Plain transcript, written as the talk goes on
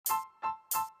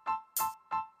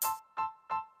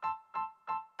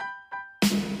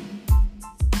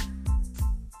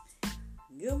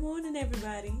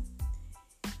everybody.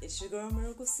 It's your girl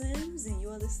Miracle Sims, and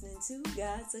you're listening to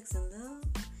God, Sex, and Love.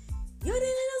 Your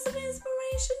daily dose of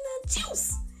inspirational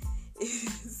juice.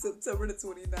 It's September the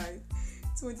 29th,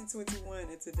 2021,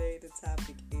 and today the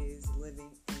topic is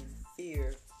living in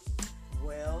fear.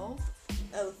 Well,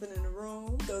 elephant in the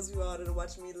room, those of you all that are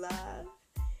watching me live,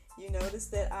 you notice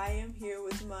that I am here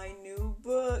with my new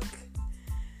book,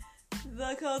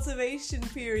 The Cultivation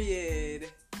Period.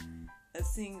 A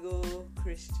single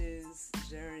Christian's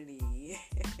journey.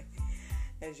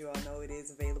 As you all know, it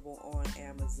is available on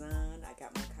Amazon. I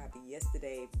got my copy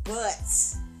yesterday, but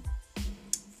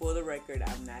for the record,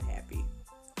 I'm not happy.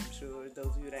 I'm sure those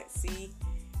of you that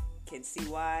can see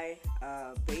why.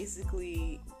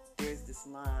 Basically, there's this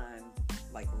line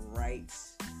like right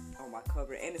on my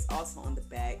cover, and it's also on the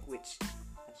back, which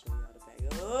I'll show y'all the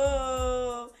back.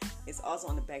 Oh, it's also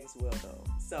on the back as well, though.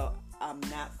 So I'm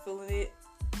not feeling it.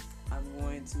 I'm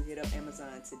going to hit up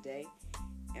Amazon today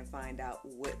and find out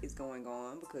what is going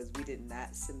on, because we did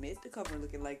not submit the cover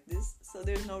looking like this. So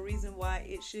there's no reason why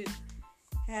it should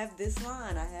have this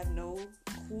line. I have no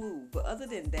clue. But other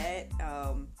than that,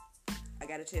 I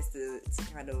got a chance to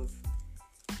kind of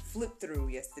flip through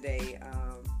yesterday.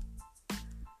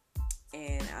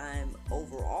 And I'm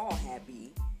overall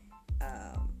happy.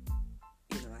 I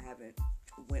haven't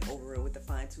went over it with a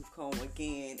fine-tooth comb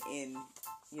again in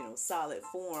solid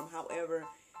form. However,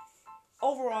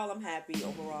 overall, I'm happy.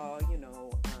 Overall,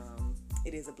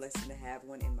 it is a blessing to have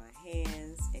one in my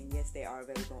hands. And yes, they are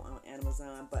available on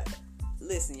Amazon. But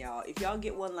listen, y'all, if y'all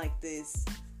get one like this,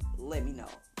 let me know.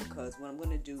 Because what I'm going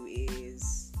to do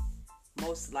is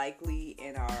most likely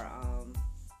in our,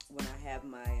 when I have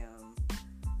my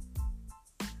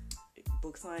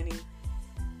book signing,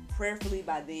 prayerfully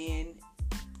by then,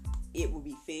 it will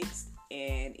be fixed.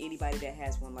 And anybody that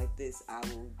has one like this, I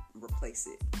will replace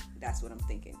it. That's what I'm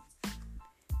thinking.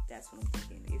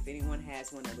 If anyone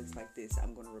has one that looks like this,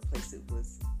 I'm going to replace it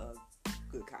with a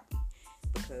good copy.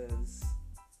 Because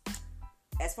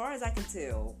as far as I can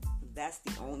tell, that's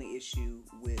the only issue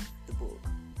with the book.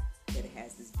 That it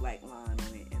has this black line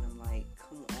on it. And I'm like,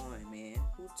 come on, man.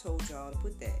 Who told y'all to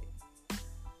put that?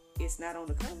 It's not on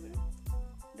the cover.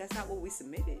 That's not what we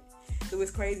submitted. So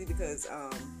it's crazy because,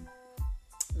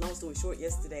 long story short,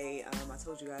 yesterday, I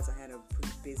told you guys I had a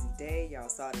pretty busy day. Y'all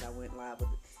saw that I went live with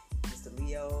Mr.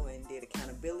 Leo and did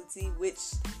accountability, which,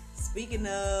 speaking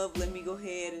of, let me go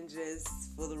ahead and just,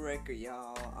 for the record,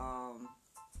 y'all,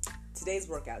 today's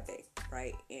workout day,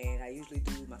 right? And I usually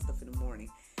do my stuff in the morning.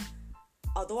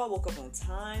 Although I woke up on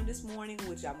time this morning,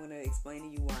 which I'm going to explain to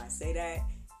you why I say that.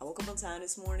 I woke up on time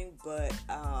this morning, but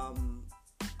I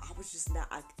was just not...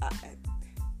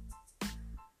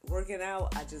 working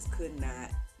out, I just could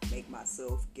not make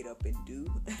myself get up and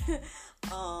do.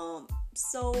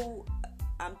 So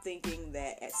I'm thinking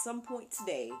that at some point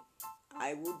today,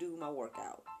 I will do my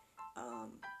workout.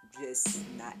 Just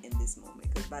not in this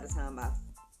moment, because by the time I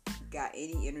got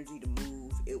any energy to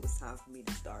move, it was time for me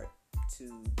to start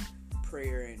to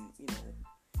prayer and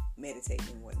meditate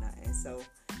and whatnot. And so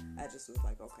I just was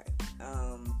like, okay.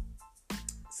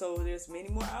 So there's many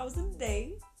more hours in the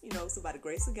day. So by the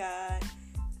grace of God,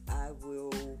 I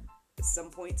will, at some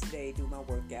point today, do my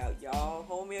workout. Y'all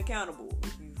hold me accountable.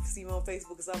 If you see me on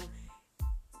Facebook or something,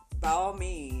 by all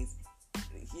means,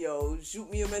 shoot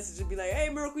me a message and be like, hey,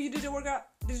 Miracle, you did your workout?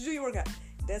 Did you do your workout?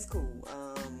 That's cool.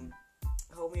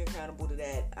 Hold me accountable to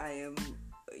that. I am,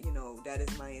 that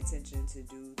is my intention to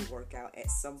do the workout at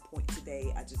some point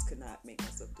today. I just could not make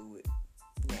myself do it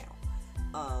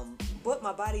now. But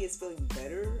my body is feeling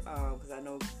better, because I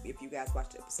know if you guys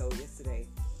watched the episode yesterday,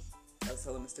 I was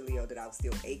telling Mr. Leo that I was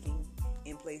still aching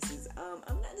in places. I'm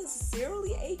not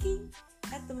necessarily aching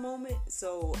at the moment,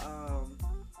 so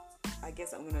I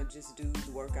guess I'm going to just do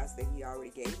the workouts that he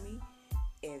already gave me.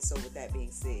 And so with that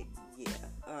being said,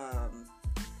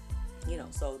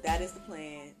 so that is the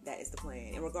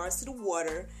plan. In regards to the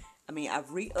water,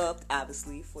 I've re-upped,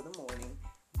 obviously, for the morning.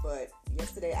 But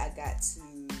yesterday I got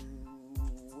to,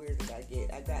 where did I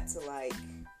get? I got to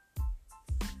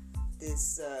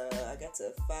I got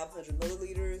to 500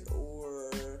 milliliters,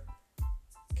 or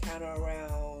kind of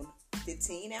around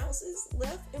 15 ounces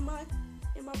left in my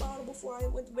bottle before I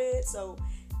went to bed. So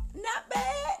not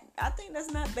bad. I think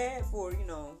that's not bad for,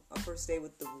 a first day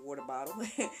with the water bottle.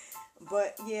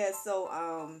 But yeah, so,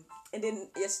 and then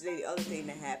yesterday, the other thing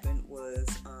that happened was,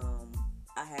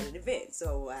 I had an event.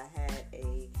 So I had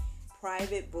a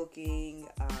private booking,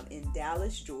 in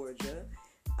Dallas, Georgia,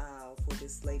 for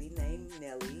this lady named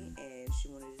Nellie, and she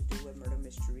wanted to do a murder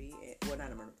mystery. Well,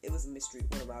 not a murder. It was a mystery,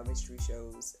 one of our mystery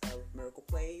shows of Miracle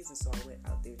Plays, and so I went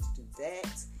out there to do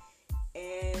that.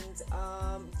 And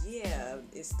yeah,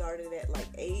 it started at like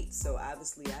 8, so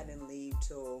obviously I didn't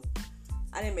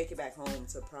make it back home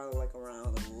till probably like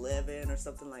around 11 or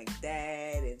something like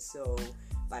that. And so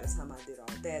by the time I did all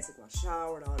that, took my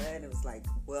shower and all that, and it was like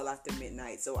well after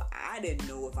midnight. So I didn't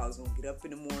know if I was going to get up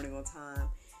in the morning on time.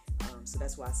 So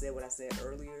that's why I said what I said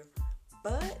earlier.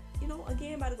 But,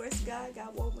 again, by the grace of God,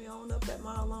 God woke me on up at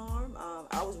my alarm.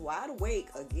 I was wide awake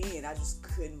again. I just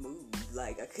couldn't move.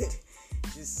 Like, I could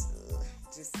just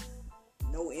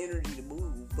no energy to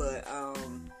move. But I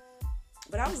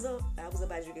was up.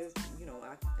 As you can,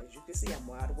 as you can see, I'm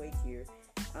wide awake here.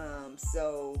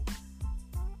 So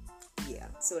yeah.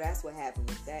 So that's what happened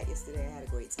with that yesterday. I had a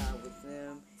great time with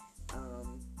them.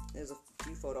 There's a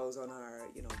few photos on our,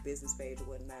 business page or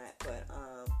whatnot. But,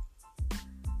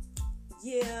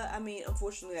 yeah, I mean,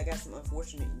 unfortunately, I got some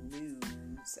unfortunate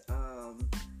news. I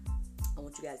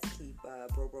want you guys to keep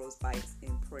Bro's Bites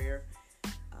in prayer.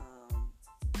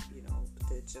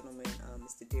 The gentleman,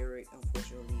 Mr. Derek,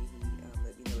 unfortunately, he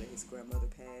let me know that his grandmother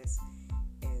passed.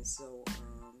 And so,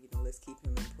 let's keep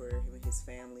him in prayer, him and his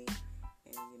family.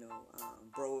 And,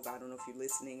 Bro, I don't know if you're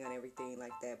listening and everything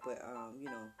like that, but,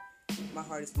 my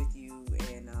heart is with you,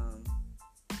 and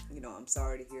I'm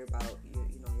sorry to hear about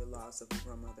your loss of your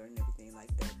grandmother and everything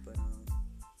like that. But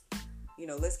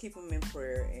let's keep them in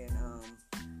prayer, and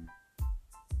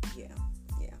yeah,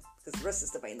 because the rest of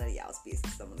the stuff ain't none of y'all's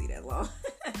business. So I'm gonna leave that alone.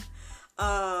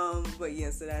 But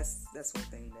yeah, so that's one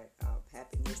thing that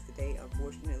happened yesterday,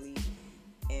 unfortunately,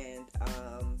 and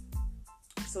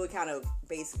so it kind of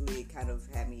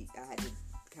had me. I had to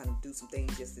kind of do some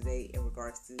things yesterday in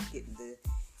regards to getting the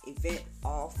event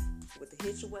off with the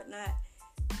hitch or whatnot.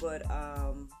 But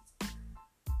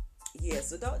yeah,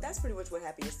 so that's pretty much what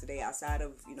happened yesterday. Outside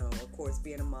of of course,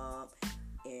 being a mom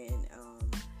and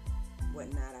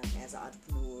whatnot, as an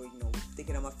entrepreneur,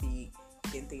 thinking on my feet,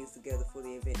 getting things together for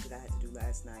the event that I had to do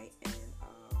last night, and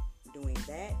doing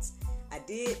that. I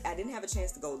didn't have a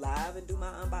chance to go live and do my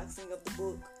unboxing of the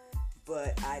book,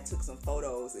 but I took some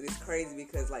photos, and it's crazy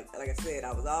because like I said,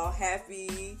 I was all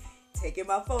happy taking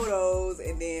my photos,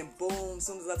 and then boom, as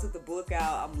soon as I took the book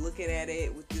out, I'm looking at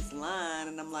it with this line,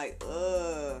 and I'm like,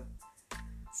 ugh.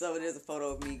 So there's a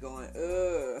photo of me going,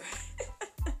 ugh.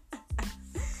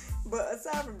 But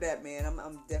aside from that, man,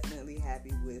 I'm definitely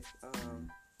happy with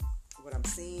what I'm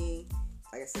seeing.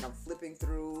 Like I said, I'm flipping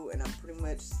through, and I'm pretty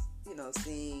much,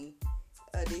 seeing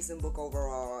a decent book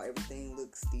overall. Everything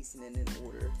looks decent and in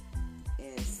order,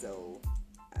 and so,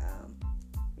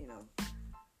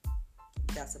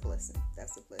 that's a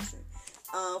blessing.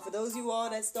 For those of you all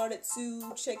that started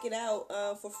to check it out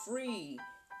for free,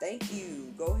 thank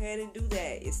you. Go ahead and do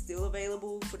that. It's still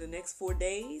available for the next 4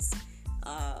 days.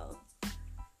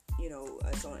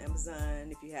 It's on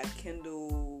Amazon. If you have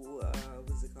Kindle,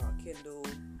 what's it called? Kindle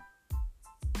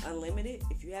Unlimited.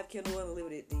 If you have Kindle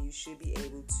Unlimited, then you should be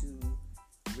able to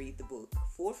read the book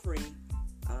for free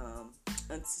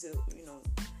until,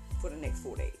 for the next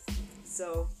 4 days.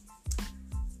 So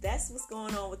that's what's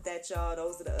going on with that, y'all.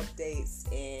 Those are the updates.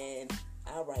 And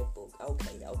all right, book.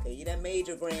 Okay. You done made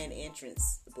your grand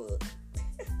entrance, the book.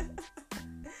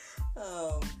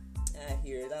 I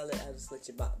hear it. I'll just let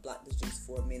you block the juice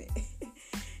for a minute.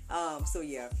 So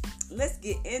yeah, let's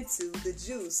get into the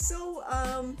juice. So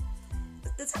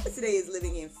the topic today is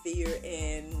living in fear,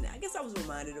 and I guess I was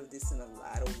reminded of this in a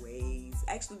lot of ways.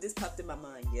 Actually, this popped in my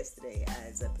mind yesterday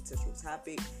as a potential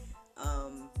topic.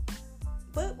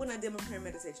 But when I did my prayer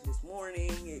meditation this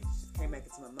morning, it came back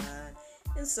into my mind.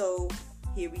 And so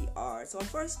here we are. So the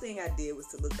first thing I did was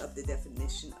to look up the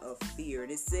definition of fear.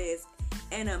 And it says,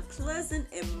 an unpleasant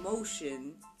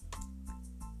emotion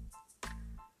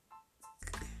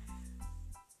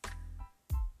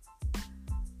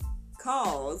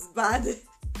caused by the...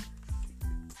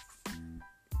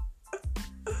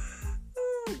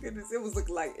 Goodness, it was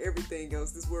looking like everything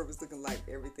else. This word was looking like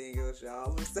everything else, y'all.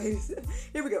 I'm gonna say this.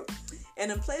 Here we go. An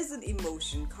unpleasant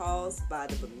emotion caused by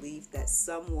the belief that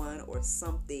someone or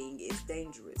something is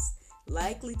dangerous,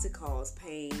 likely to cause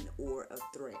pain or a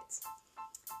threat.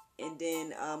 And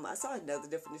then I saw another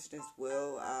definition as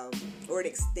well, or an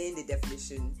extended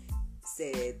definition,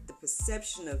 said the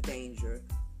perception of danger,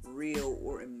 real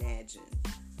or imagined.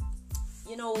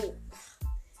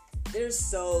 There's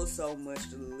so much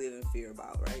to live in fear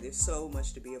about, right? There's so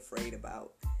much to be afraid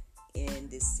about in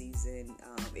this season,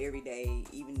 every day,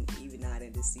 even not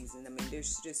in this season. I mean,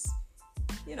 there's just,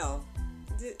 I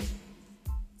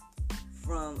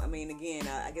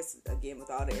guess with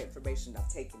all the information I've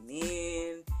taken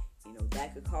in,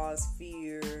 that could cause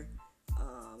fear.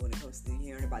 When it comes to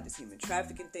hearing about this human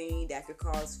trafficking thing, that could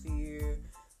cause fear.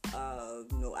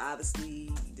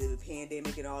 Obviously the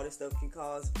pandemic and all this stuff can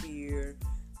cause fear.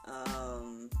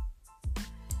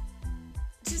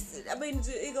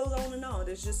 It goes on and on.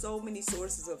 There's just so many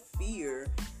sources of fear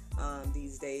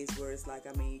these days where it's like,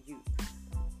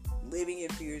 living in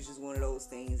fear is just one of those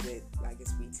things that I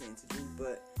guess we tend to do.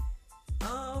 But,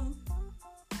 I'm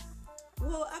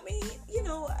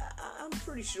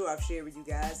pretty sure I've shared with you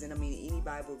guys, and any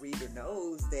Bible reader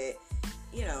knows that,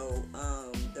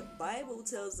 the Bible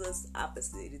tells us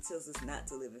opposite. It tells us not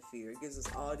to live in fear. It gives us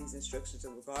all these instructions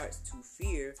in regards to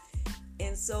fear.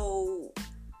 And so,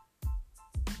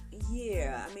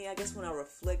 yeah, I guess when I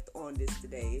reflect on this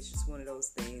today, it's just one of those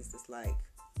things that's like,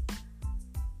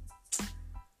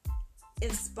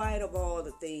 in spite of all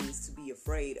the things to be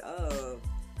afraid of,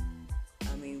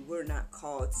 we're not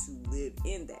called to live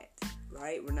in that,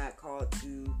 right? We're not called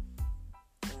to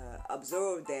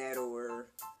observe that or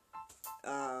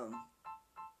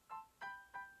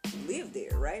live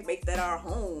there, right? Make that our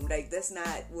home. Like, that's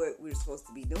not what we're supposed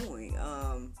to be doing.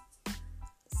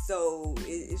 So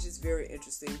it's just very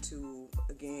interesting to,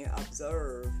 again,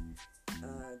 observe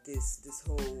this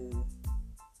whole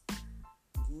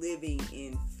living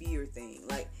in fear thing.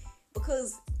 Like,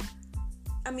 because,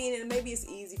 and maybe it's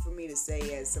easy for me to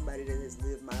say as somebody that has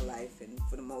lived my life, and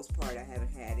for the most part, I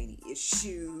haven't had any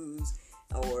issues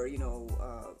or,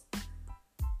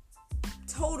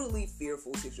 totally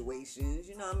fearful situations,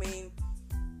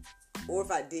 Or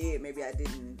if I did, maybe I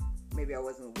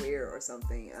wasn't aware or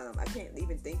something. I can't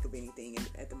even think of anything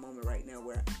at the moment right now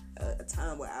where a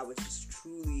time where I was just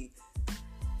truly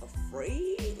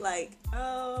afraid. Like,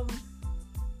 no,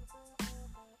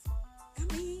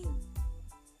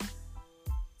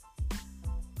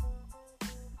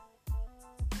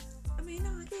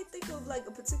 I can't think of like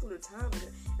a particular time.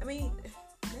 Maybe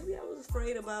I was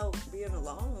afraid about being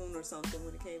alone or something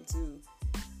when it came to,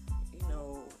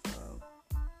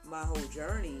 my whole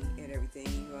journey and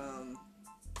everything.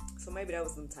 So maybe that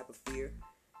was some type of fear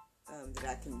that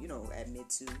I can, admit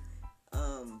to.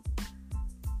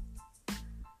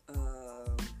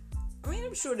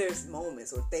 I'm sure there's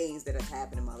moments or things that have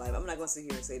happened in my life. I'm not going to sit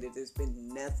here and say that there's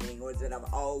been nothing or that I've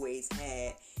always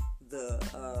had the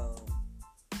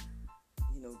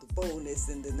boldness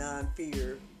and the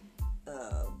non-fear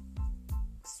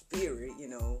spirit,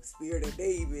 spirit of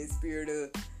David, spirit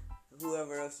of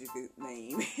whoever else you could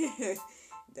name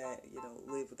that,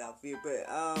 live without fear. But,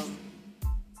 I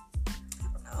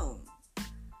don't know.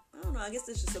 I guess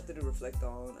it's just something to reflect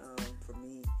on for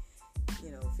me,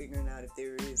 figuring out if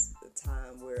there is a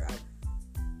time where I've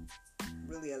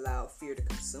really allowed fear to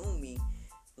consume me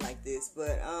like this.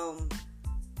 But,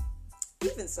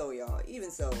 even so, y'all,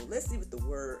 let's see what the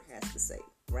word has to say,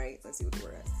 right? Let's see what the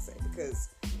word has to say. Because,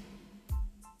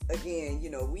 again,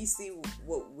 we see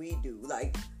what we do.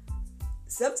 Like,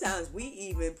 sometimes we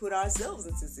even put ourselves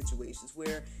into situations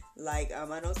where, like,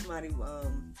 I know somebody,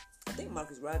 I think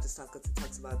Marcus Rogers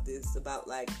talks about this, about,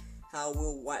 like, how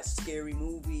we'll watch scary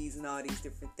movies and all these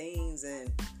different things.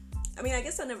 And, I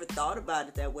guess I never thought about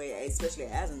it that way, especially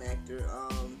as an actor.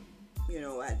 I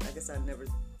guess I never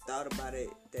thought about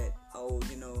it that,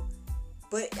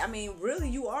 but, really,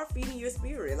 you are feeding your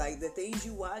spirit. Like, the things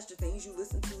you watch, the things you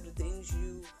listen to, the things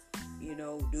you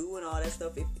do and all that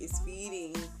stuff, it's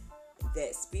feeding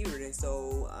that spirit. And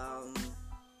so, I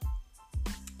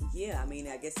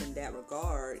guess in that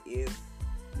regard, if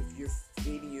you're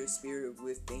feeding your spirit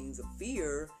with things of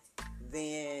fear,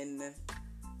 then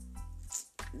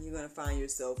you're going to find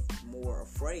yourself more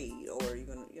afraid, or you're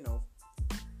going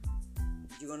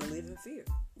to live in fear.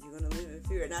 You're going to live in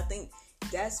fear. And I think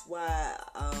that's why,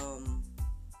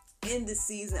 in this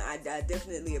season, I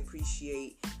definitely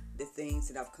appreciate the things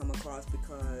that I've come across,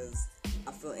 because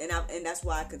I feel, and that's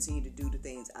why I continue to do the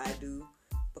things I do,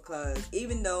 because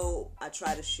even though I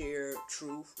try to share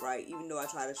truth, right? Even though I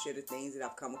try to share the things that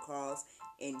I've come across,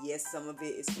 and yes, some of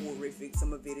it is horrific,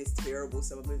 some of it is terrible,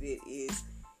 some of it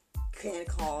can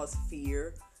cause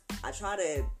fear. I try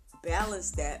to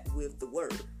balance that with the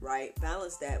word, right?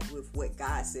 Balance that with what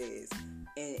God says,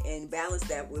 and balance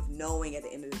that with knowing at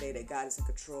the end of the day that God is in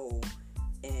control,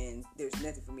 and there's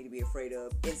nothing for me to be afraid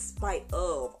of, in spite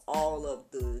of all of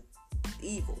the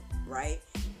evil, right?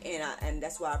 And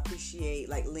that's why I appreciate,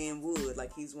 like, Lynn Wood.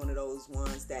 Like, he's one of those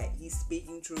ones that he's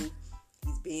speaking truth.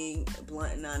 He's being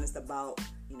blunt and honest about,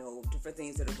 different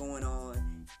things that are going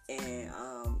on, and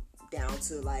down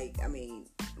to, like,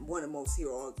 one of the most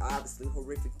obviously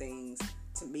horrific things,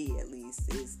 to me at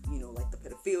least, is, like the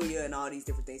pedophilia and all these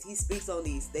different things. He speaks on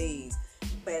these things,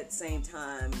 but at the same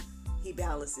time, he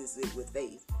balances it with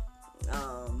faith.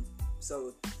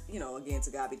 So, again,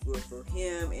 to God be the glory for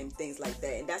him and things like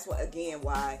that. And that's why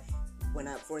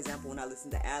for example, when I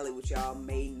listen to Allie, which y'all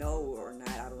may know or not,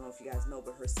 I don't know if you guys know,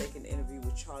 but her second interview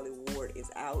with Charlie Ward is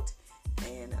out,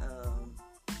 and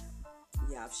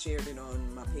yeah, I've shared it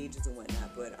on my pages and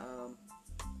whatnot, but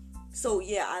so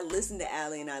yeah, I listen to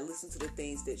Allie, and I listen to the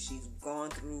things that she's gone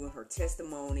through and her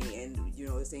testimony, and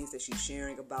the things that she's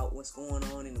sharing about what's going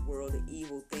on in the world, the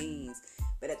evil things.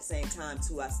 But at the same time,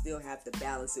 too, I still have to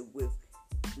balance it with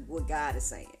what God is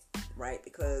saying, right?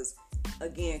 Because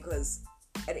at the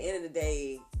end of the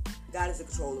day, God is in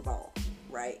control of all,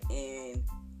 right? And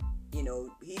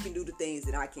He can do the things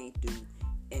that I can't do,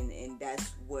 and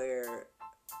that's where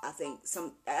I think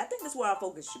that's where our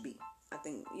focus should be. I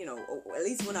think, at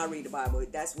least when I read the Bible,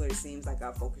 that's where it seems like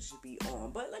our focus should be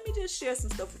on. But let me just share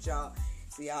some stuff with y'all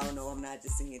so y'all know I'm not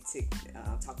just sitting here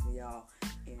talking to y'all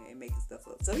and making stuff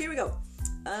up. So here we go.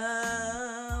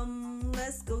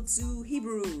 Let's go to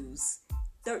Hebrews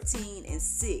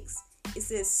 13:6. It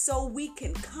says, so we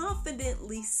can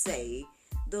confidently say,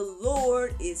 the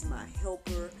Lord is my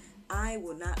helper. I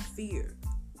will not fear.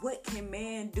 What can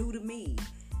man do to me?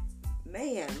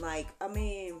 Man,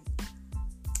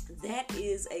 that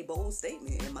is a bold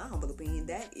statement, in my humble opinion.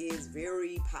 That is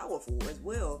very powerful as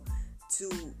well.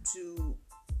 To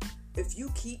if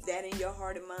you keep that in your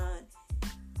heart and mind,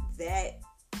 that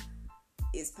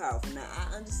is powerful. Now,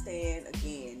 I understand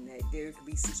again that there could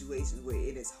be situations where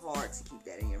it is hard to keep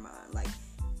that in your mind. Like,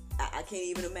 I can't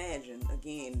even imagine.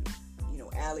 Again,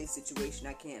 Allie's situation.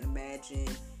 I can't imagine.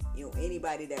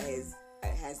 Anybody that has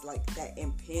like that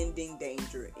impending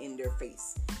danger in their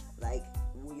face, like.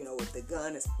 If the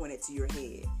gun is pointed to your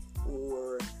head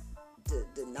or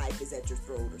the knife is at your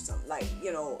throat or something. Like,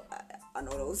 I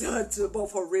know those are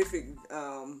both horrific.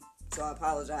 So I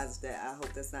apologize for that. I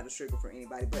hope that's not a trigger for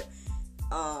anybody. But,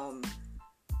 I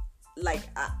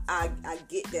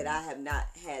get that I have not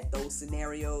had those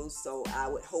scenarios. So I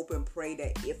would hope and pray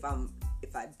that if I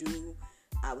do,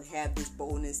 I would have this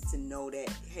boldness to know that,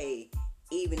 hey,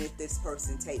 even if this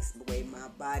person takes away my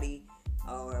body,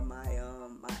 or my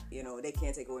they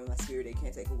can't take away my spirit, they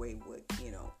can't take away what,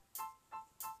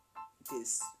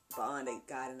 this bond that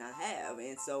God and I have.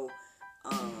 And so,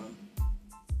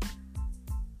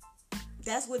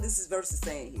 that's what this verse is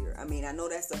saying here. I mean, I know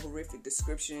that's a horrific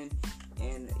description,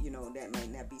 and, that might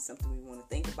not be something we want to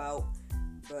think about,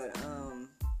 but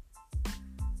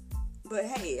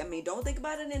hey, I mean, don't think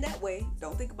about it in that way.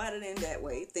 Don't think about it in that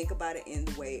way. Think about it in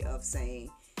the way of saying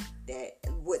that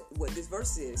what this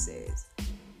verse says.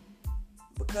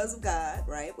 Because of God,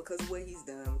 right? Because of what He's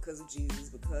done, because of Jesus,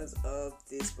 because of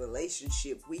this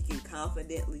relationship, we can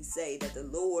confidently say that the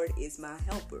Lord is my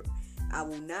helper. I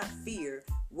will not fear.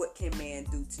 What can man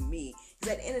do to me?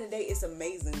 Because at the end of the day, it's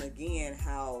amazing, again,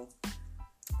 how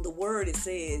the word, it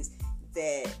says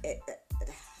that,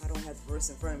 I don't have the verse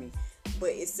in front of me, but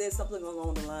it says something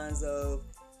along the lines of,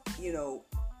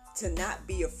 to not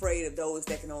be afraid of those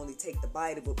that can only take the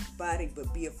body, but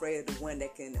be afraid of the one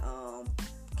that can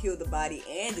kill the body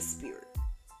and the spirit.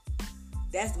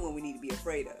 That's the one we need to be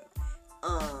afraid of,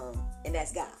 and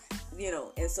that's God.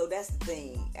 And so that's the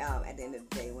thing. At the end of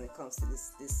the day, when it comes to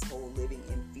this whole living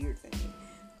in fear thing,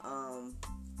 I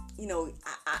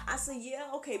say,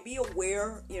 yeah, okay, be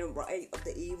aware, right, of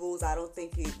the evils. I don't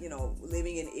think it,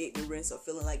 living in ignorance or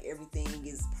feeling like everything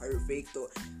is perfect or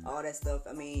all that stuff.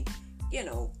 I mean,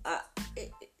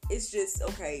 it's just,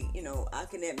 okay, I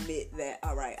can admit that,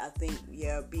 all right, I think,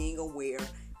 yeah, being aware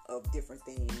of different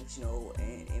things,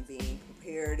 and being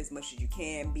prepared as much as you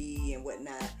can be and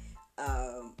whatnot,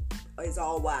 is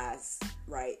all wise,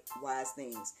 right? Wise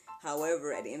things.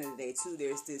 However, at the end of the day, too,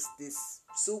 there's this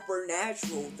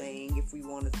supernatural thing, if we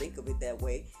want to think of it that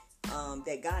way,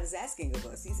 that God is asking of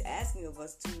us. He's asking of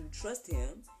us to trust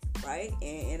Him, right?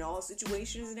 In all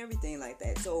situations and everything like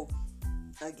that. So,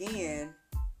 again,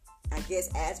 I guess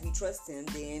as we trust Him,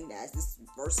 then, as this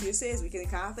verse here says, we can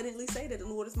confidently say that the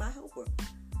Lord is my helper,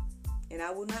 and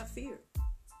I will not fear.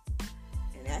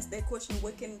 And ask that question,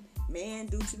 what can man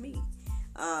do to me?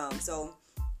 So,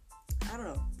 I don't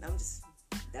know.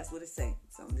 That's what it's saying.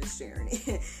 So I'm just sharing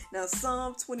it. Now,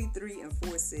 Psalm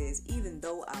 23:4 says, even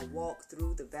though I walk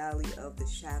through the valley of the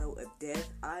shadow of death,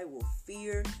 I will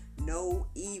fear no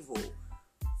evil.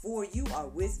 For you are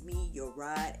with me, your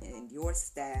rod and your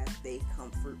staff, they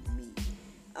comfort me.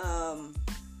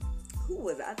 Who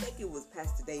was it? I think it was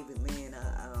Pastor David Lynn.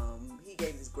 He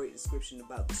gave this great description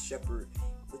about the shepherd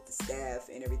with the staff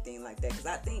and everything like that. Because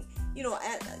I think,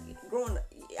 growing up,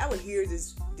 I would hear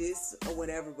this or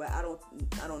whatever, but I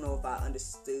don't know if I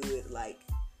understood like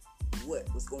what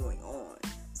was going on.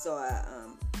 So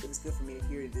it was good for me to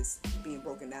hear this being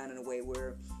broken down in a way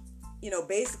where,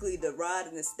 basically the rod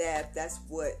and the staff, that's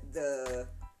what the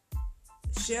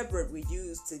shepherd we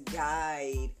use to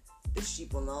guide the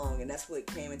sheep along. And that's what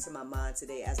came into my mind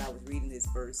today as I was reading this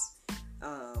verse.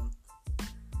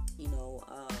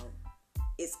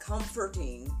 It's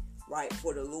comforting, right,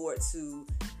 for the Lord to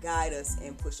guide us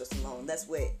and push us along. That's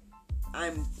what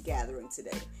I'm gathering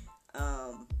today.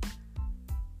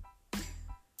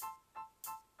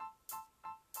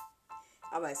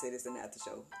 I might say this in the after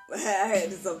show.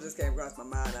 Something just came across my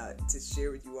mind to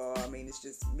share with you all. I mean, it's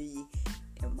just me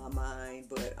and my mind,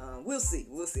 but we'll see.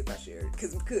 We'll see if I share it,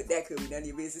 because that could be none of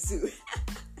your business too.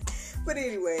 But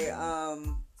anyway,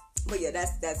 but yeah,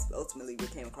 that's ultimately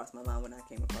what came across my mind when I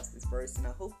came across this verse, and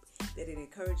I hope that it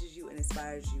encourages you and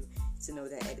inspires you to know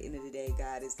that at the end of the day,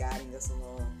 God is guiding us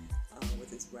along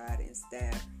with His rod and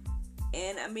staff.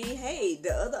 And I mean, hey,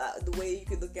 the way you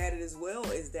could look at it as well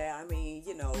is that, I mean,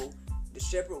 the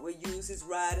shepherd would use his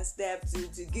rod and staff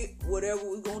to get whatever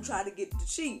we're going to try to get the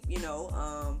sheep,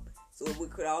 so it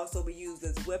could also be used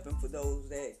as a weapon for those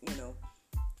that,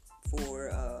 for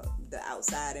the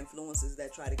outside influences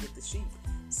that try to get the sheep.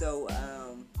 So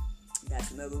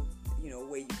that's another,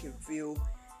 way you can feel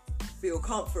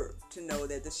comfort to know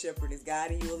that the shepherd is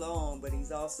guiding you along, but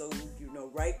he's also,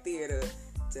 right there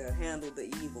to handle the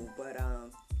evil. But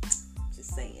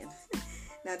just saying.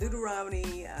 Now,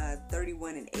 Deuteronomy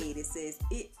 31:8, it says,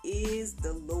 "It is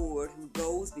the Lord who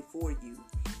goes before you.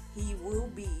 He will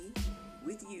be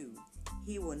with you.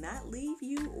 He will not leave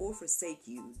you or forsake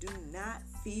you. Do not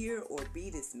fear or be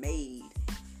dismayed."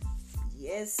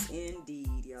 Yes,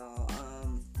 indeed, y'all.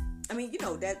 I mean,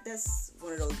 that's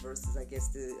one of those verses, I guess,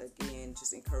 to, again,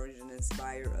 just encourage and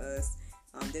inspire us.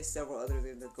 There's several others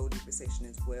in the Go Deeper section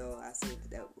as well. I say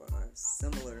that are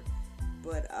similar.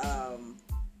 But,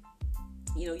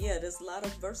 there's a lot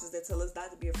of verses that tell us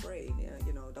not to be afraid.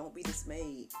 Don't be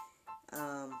dismayed.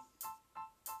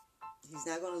 He's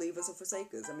not going to leave us or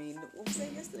forsake us. I mean, what we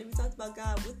said yesterday, we talked about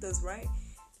God with us, right?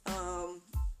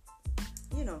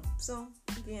 So,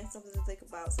 again, something to think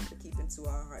about, something to keep into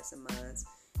our hearts and minds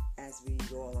as we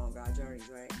go along our journeys,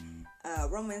 right?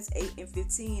 Romans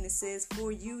 8:15, it says,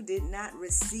 "For you did not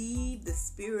receive the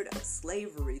spirit of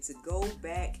slavery to go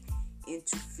back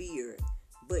into fear,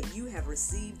 but you have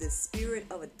received the spirit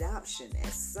of adoption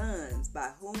as sons,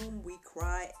 by whom we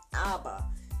cry, Abba,"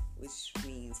 which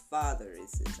means Father. It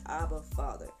says Abba,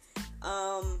 Father.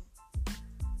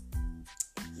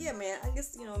 Yeah, man, I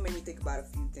guess, it made me think about a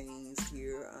few things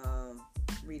here,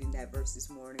 reading that verse this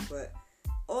morning. But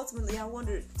ultimately, I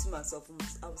wondered to myself,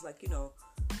 I was like,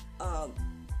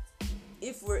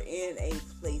 if we're in a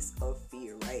place of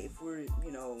fear, right? If we're,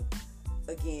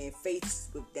 again,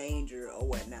 faced with danger or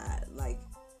whatnot, like,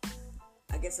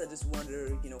 I guess I just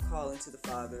wonder, calling to the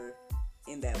Father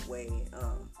in that way.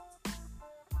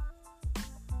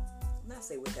 Not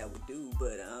say what that would do,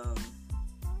 but, I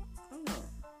don't know.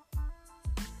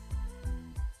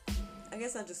 I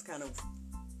guess I just kind of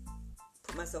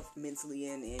put myself mentally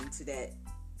into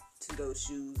those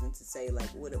shoes, and to say, like,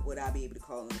 would I be able to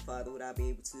call on the Father? Would I be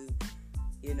able to,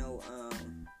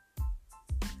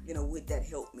 would that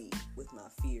help me with my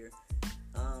fear?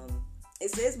 It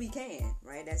says we can,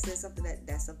 right? That says something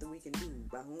that's something we can do.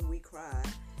 By whom we cry,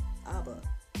 Abba.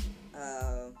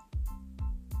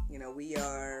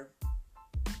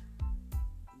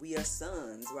 We are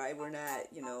sons, right? We're not,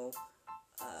 if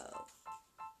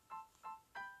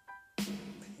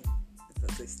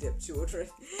I say stepchildren,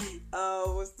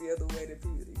 what's the other way that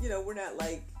people, we're not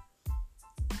like,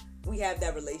 we have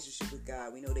that relationship with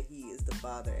God. We know that He is the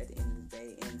Father at the end of the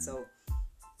day. And so,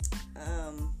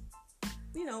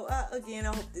 again,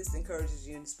 I hope this encourages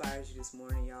you, inspires you this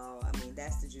morning, y'all. I mean,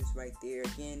 that's the juice right there.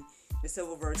 Again, there's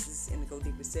several verses in the Go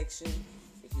Deeper section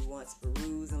if you want to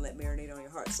peruse and let marinate on your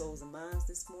heart, souls, and minds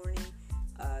this morning,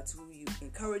 to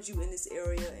encourage you in this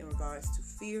area in regards to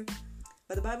fear.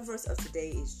 But the Bible verse of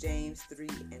today is James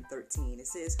 3:13. It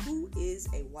says, "Who is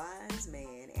a wise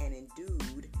man and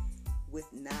endued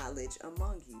with knowledge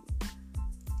among you?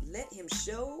 Let him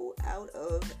show out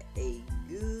of a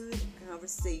good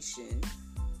conversation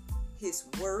his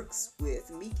works with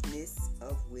meekness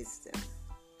of wisdom."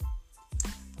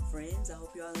 Friends, I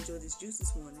hope you all enjoyed this juice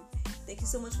this morning. Thank you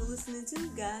so much for listening to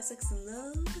God, Sex, and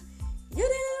Love. Your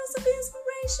daily dose of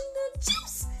inspirational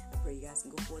juice. I pray you guys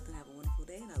can go forth and have a wonderful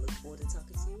day, and I look forward to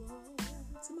talking to you all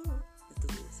tomorrow, if the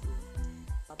Lord's will.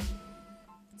 Bye-bye.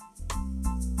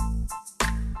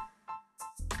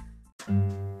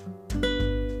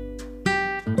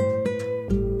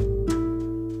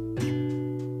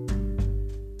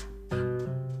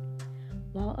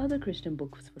 While other Christian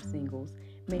books for singles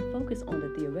may focus on the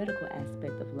theoretical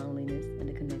aspect of loneliness and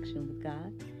the connection with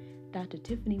God, Dr.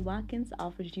 Tiffany Watkins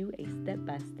offers you a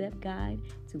step-by-step guide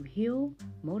to heal,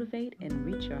 motivate, and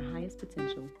reach your highest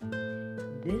potential.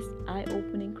 This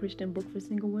eye-opening Christian book for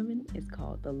single women is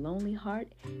called The Lonely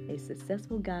Heart, A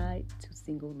Successful Guide to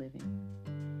Single Living.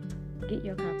 Get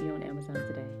your copy on Amazon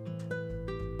today.